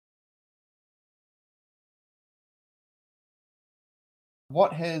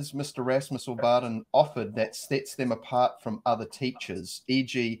what has Mr. Rasmus or Bardon offered that sets them apart from other teachers?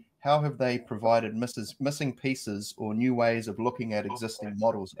 E.g., how have they provided missing pieces or new ways of looking at existing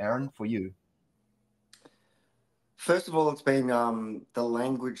models? Aaron, for you. First of all, it's been the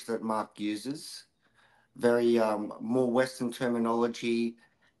language that Mark uses, very more Western terminology,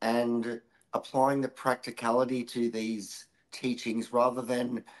 and applying the practicality to these teachings rather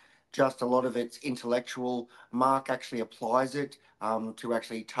than just a lot of it's intellectual. Mark actually applies it to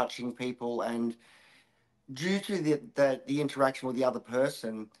actually touching people, and due to the interaction with the other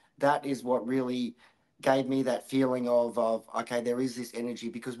person, that is what really gave me that feeling of okay, there is this energy,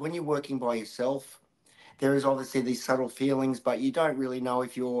 because when you're working by yourself, there is obviously these subtle feelings, but you don't really know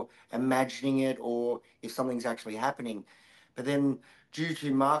if you're imagining it or if something's actually happening. But then, due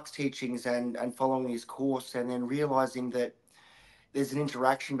to Mark's teachings and following his course, and then realizing that there's an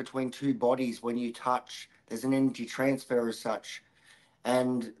interaction between two bodies when you touch, there's an energy transfer as such.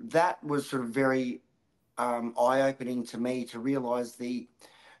 And that was sort of very eye-opening to me, to realize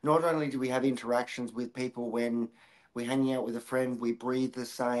not only do we have interactions with people when we're hanging out with a friend, we breathe the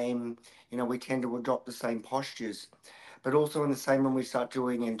same, we tend to adopt the same postures, but also in the same when we start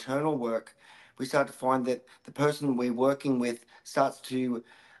doing internal work, we start to find that the person we're working with starts to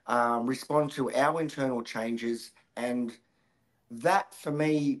respond to our internal changes. And that, for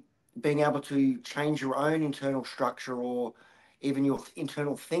me, being able to change your own internal structure or even your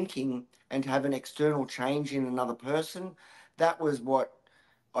internal thinking and to have an external change in another person, that was what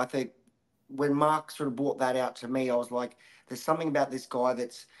I think, when Mark sort of brought that out to me, I was like, there's something about this guy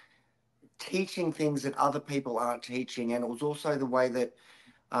that's teaching things that other people aren't teaching. And it was also the way that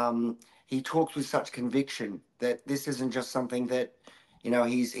he talks with such conviction that this isn't just something that,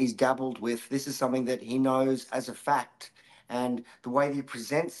 he's dabbled with. This is something that he knows as a fact. And the way that he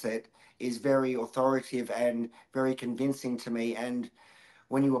presents it is very authoritative and very convincing to me. And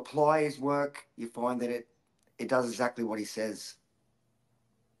when you apply his work, you find that it does exactly what he says.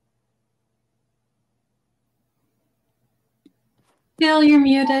 Phil, you're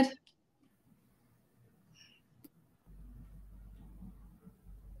muted.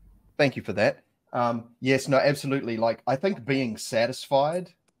 Thank you for that. Yes, no, absolutely. Like, I think being satisfied,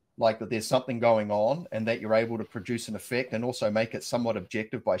 like that there's something going on and that you're able to produce an effect and also make it somewhat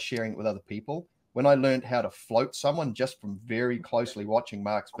objective by sharing it with other people. When I learned how to float someone just from very closely watching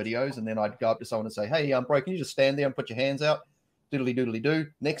Mark's videos, and then I'd go up to someone and say, hey, bro, can you just stand there and put your hands out? Diddly doodly do.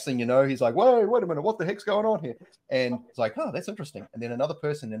 Next thing you know, he's like, whoa, wait a minute, what the heck's going on here? And it's like, oh, that's interesting. And then another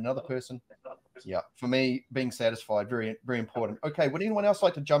person, and another person. Yeah, for me, being satisfied, very, very important. Okay, would anyone else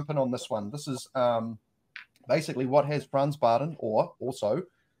like to jump in on this one? This is basically what has Franz Bardon, or also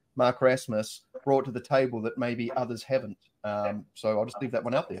Mark Rasmus, brought to the table that maybe others haven't. So I'll just leave that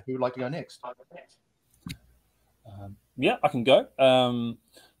one out there. Who would like to go next? Yeah, I can go.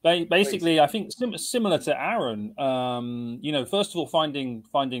 Basically, I think similar to Aaron. First of all, finding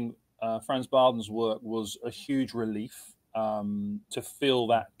Franz Bardon's work was a huge relief to fill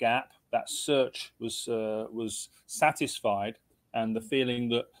that gap. That search was satisfied, and the feeling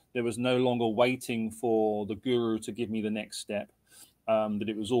that there was no longer waiting for the guru to give me the next step, that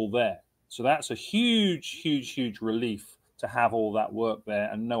it was all there. So that's a huge, huge, huge relief to have all that work there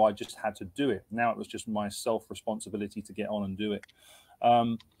and know I just had to do it. Now it was just my self-responsibility to get on and do it.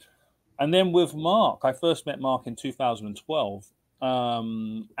 And then with Mark, I first met Mark in 2012.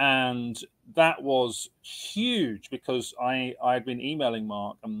 And that was huge because I had been emailing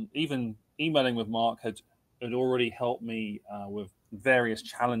Mark, and even emailing with Mark had already helped me with various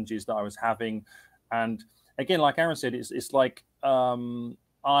challenges that I was having. And again, like Aaron said, it's like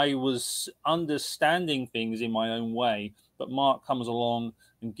I was understanding things in my own way, but Mark comes along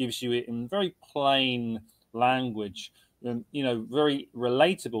and gives you it in very plain language, very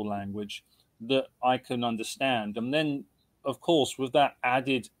relatable language that I can understand. And then, of course, with that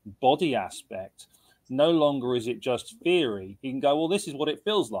added body aspect, no longer is it just theory. You can go, well, this is what it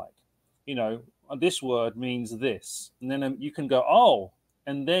feels like. This word means this. And then you can go, oh,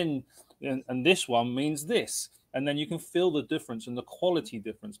 and then, and this one means this. And then you can feel the difference and the quality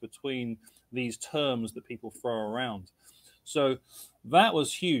difference between these terms that people throw around. So that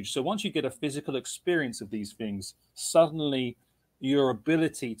was huge. So once you get a physical experience of these things, suddenly your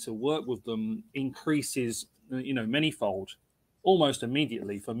ability to work with them increases, manyfold, almost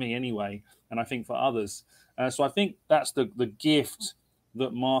immediately for me anyway, and I think for others. So I think that's the gift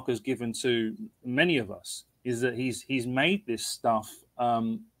that Mark has given to many of us, is that he's made this stuff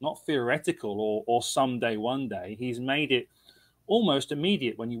not theoretical or someday, one day. He's made it almost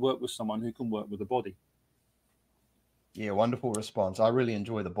immediate when you work with someone who can work with the body. Yeah, wonderful response. I really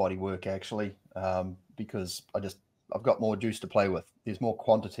enjoy the body work, actually, because I've got more juice to play with. There's more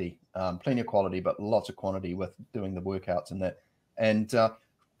quantity, plenty of quality, but lots of quantity with doing the workouts and that. And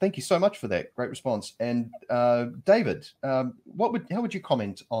thank you so much for that. Great response. And David, how would you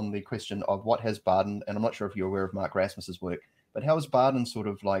comment on the question of what has Bardon, and I'm not sure if you're aware of Mark Rasmus's work, but how has Bardon sort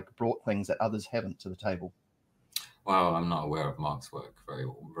of like brought things that others haven't to the table? Well, I'm not aware of Mark's work very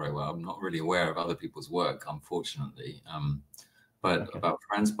well. I'm not really aware of other people's work, unfortunately. But okay. About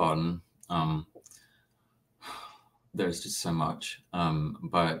Franz Bardon, there's just so much.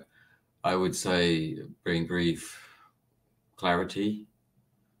 But I would say, being brief, clarity,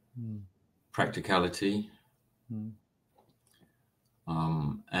 practicality,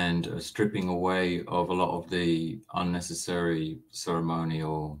 and a stripping away of a lot of the unnecessary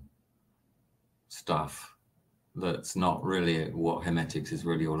ceremonial stuff that's not really what Hermetics is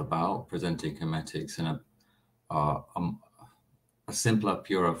really all about, presenting Hermetics in a simpler,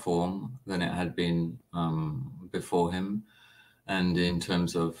 purer form than it had been before him. And in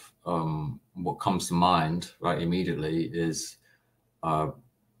terms of what comes to mind right immediately is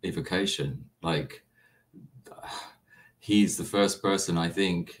evocation. Like, he's the first person I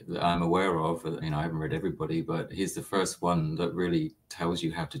think that I'm aware of, I haven't read everybody, but he's the first one that really tells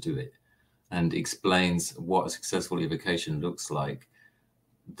you how to do it and explains what a successful evocation looks like.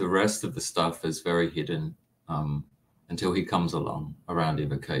 The rest of the stuff is very hidden until he comes along around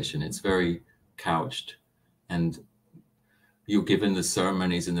evocation. It's very couched, and you're given the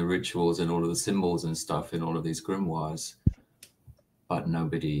ceremonies and the rituals and all of the symbols and stuff in all of these grimoires, but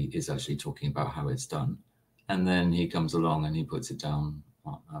nobody is actually talking about how it's done. And then he comes along and he puts it down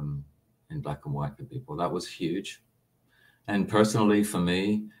in black and white for people. That was huge. And personally, for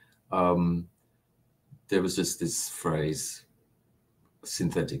me, there was just this phrase,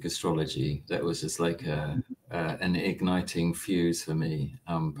 synthetic astrology, that was just like an igniting fuse for me.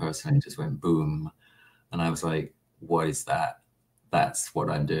 Personally, it just went boom. And I was like, what is that? That's what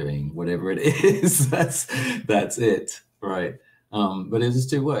I'm doing, whatever it is. that's it, right? But it was just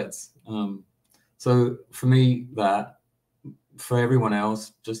 2 words. So for me, that, for everyone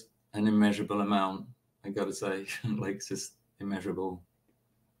else, just an immeasurable amount, I gotta say, like, it's just immeasurable.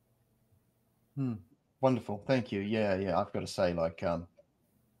 Wonderful. Thank you. Yeah. I've got to say, like,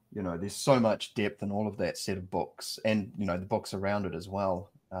 there's so much depth in all of that set of books, and, the books around it as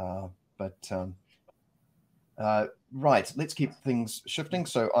well. Right, let's keep things shifting.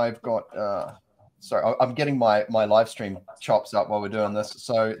 So I've got, sorry, I'm getting my live stream chops up while we're doing this.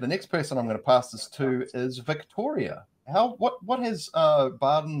 So the next person I'm going to pass this to is Victoria. What has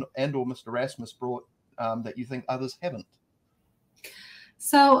Bardon and or Mr. Rasmus brought that you think others haven't?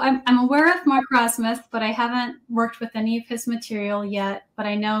 So I'm aware of Mark Rasmus, but I haven't worked with any of his material yet. But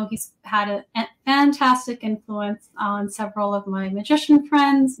I know he's had a fantastic influence on several of my magician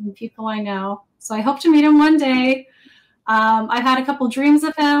friends and people I know. So I hope to meet him one day. I've had a couple dreams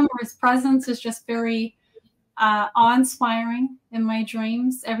of him where his presence is just very awe-inspiring in my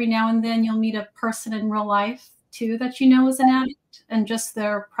dreams. Every now and then you'll meet a person in real life too that you know is an addict, and just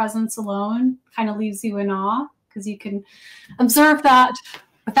their presence alone kind of leaves you in awe, because you can observe that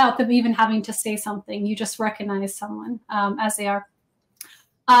without them even having to say something. You just recognize someone as they are.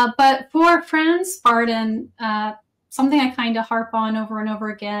 But for Franz Bardon, something I kind of harp on over and over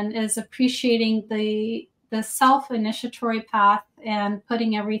again is appreciating the self-initiatory path and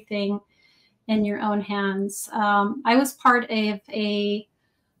putting everything in your own hands. I was part of a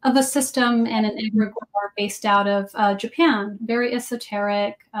system and an egregore based out of Japan, very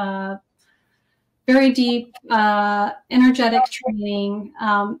esoteric, very deep, energetic training.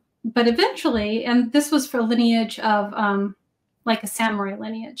 But eventually, and this was for a lineage of like a samurai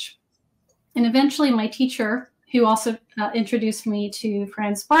lineage. And eventually my teacher, who also introduced me to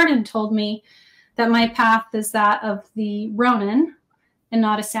Franz Bardon, told me that my path is that of the Ronin and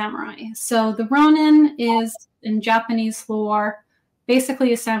not a samurai. So the Ronin is, in Japanese lore,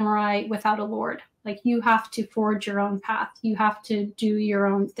 basically a samurai without a lord. Like, you have to forge your own path. You have to do your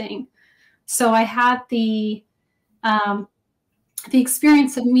own thing. So I had the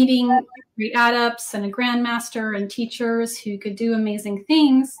experience of meeting great adepts and a grandmaster and teachers who could do amazing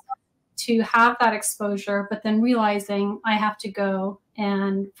things, to have that exposure, but then realizing I have to go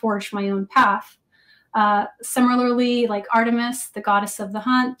and forge my own path. Similarly, like Artemis, the goddess of the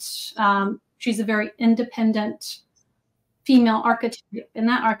hunt, she's a very independent female archetype, and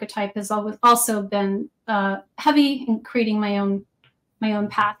that archetype has also been heavy in creating my own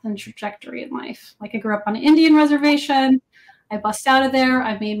path and trajectory in life. Like, I grew up on an Indian reservation. I bust out of there.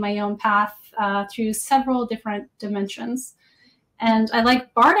 I made my own path through several different dimensions. And I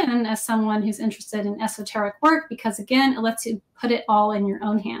like Bardon as someone who's interested in esoteric work because, again, it lets you put it all in your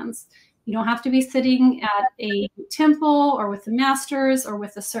own hands. You don't have to be sitting at a temple or with the masters or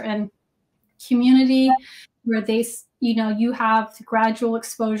with a certain community where they, you know, you have gradual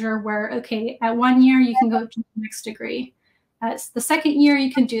exposure where, okay, at 1 year you can go to the next degree. At the second year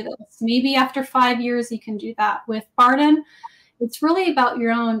you can do this. Maybe after 5 years you can do that. With Bardon, it's really about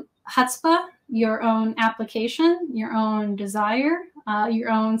your own chutzpah, your own application, your own desire, your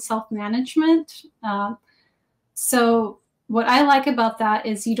own self-management. So what I like about that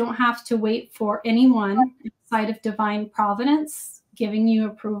is you don't have to wait for anyone outside of divine providence giving you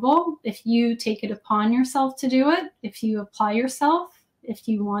approval. If you take it upon yourself to do it, if you apply yourself, if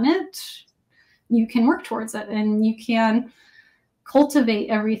you want it, you can work towards it and you can cultivate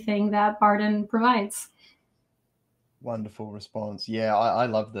everything that Bardon provides. Wonderful response. Yeah, I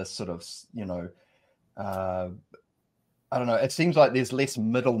love this sort of, you know, I don't know. It seems like there's less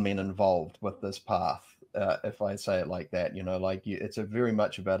middlemen involved with this path. If I say it like that, you know, like it's a very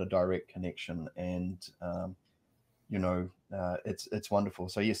much about a direct connection, and you know, it's wonderful.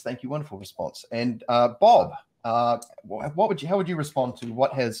 So yes, thank you, wonderful response. And Bob, how would you respond to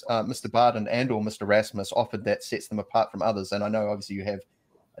what has Mr. Bardon and or Mr. Rasmus offered that sets them apart from others? And I know obviously you have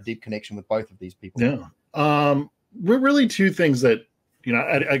a deep connection with both of these people. Yeah, really two things that, you know,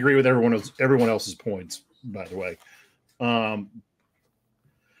 I agree with everyone else's points. By the way.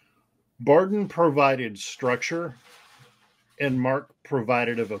 Bardon provided structure and Mark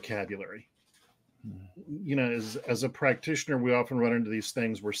provided a vocabulary. You know, as a practitioner, we often run into these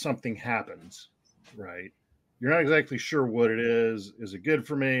things where something happens, right? You're not exactly sure what it is. Is it good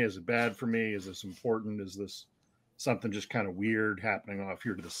for me? Is it bad for me? Is this important? Is this something just kind of weird happening off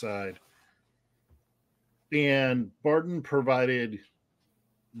here to the side? And Bardon provided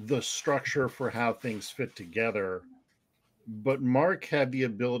the structure for how things fit together, but Mark had the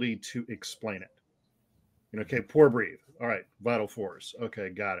ability to explain it. You know, okay, pour, breathe. All right, vital force. Okay,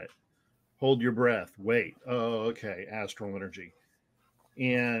 got it. Hold your breath. Wait. Oh, okay, astral energy.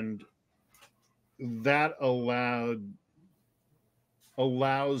 And that allows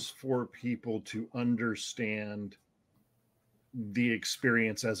for people to understand the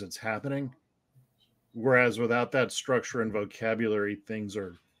experience as it's happening. Whereas without that structure and vocabulary, things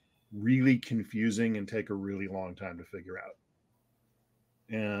are really confusing and take a really long time to figure out.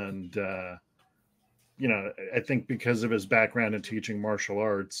 And, you know, I think because of his background in teaching martial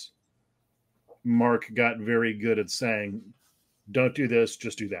arts, Mark got very good at saying, don't do this,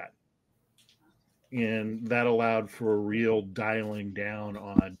 just do that. And that allowed for a real dialing down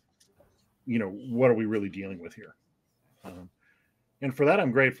on, you know, what are we really dealing with here? And for that,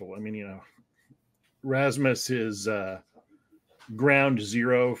 I'm grateful. I mean, you know, Rasmus is ground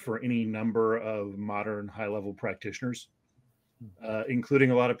zero for any number of modern high-level practitioners,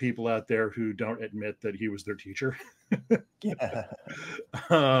 including a lot of people out there who don't admit that he was their teacher. Yeah.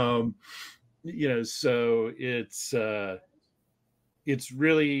 You know, so it's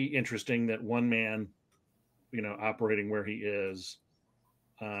really interesting that one man, you know, operating where he is,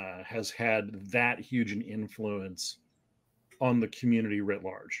 has had that huge an influence on the community writ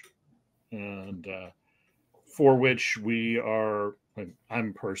large. And for which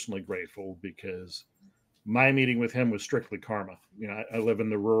I'm personally grateful, because my meeting with him was strictly karma. You know, I live in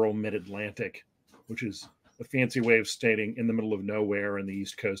the rural mid-Atlantic, which is a fancy way of stating in the middle of nowhere in the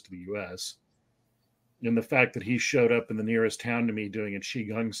East Coast of the U.S. And the fact that he showed up in the nearest town to me doing a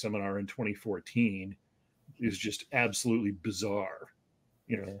Qigong seminar in 2014 is just absolutely bizarre,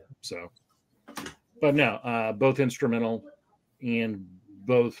 you know. Yeah. So, but no, both instrumental and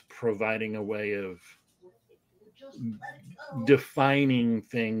both providing a way of defining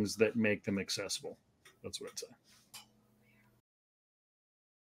things that make them accessible. That's what I'd say.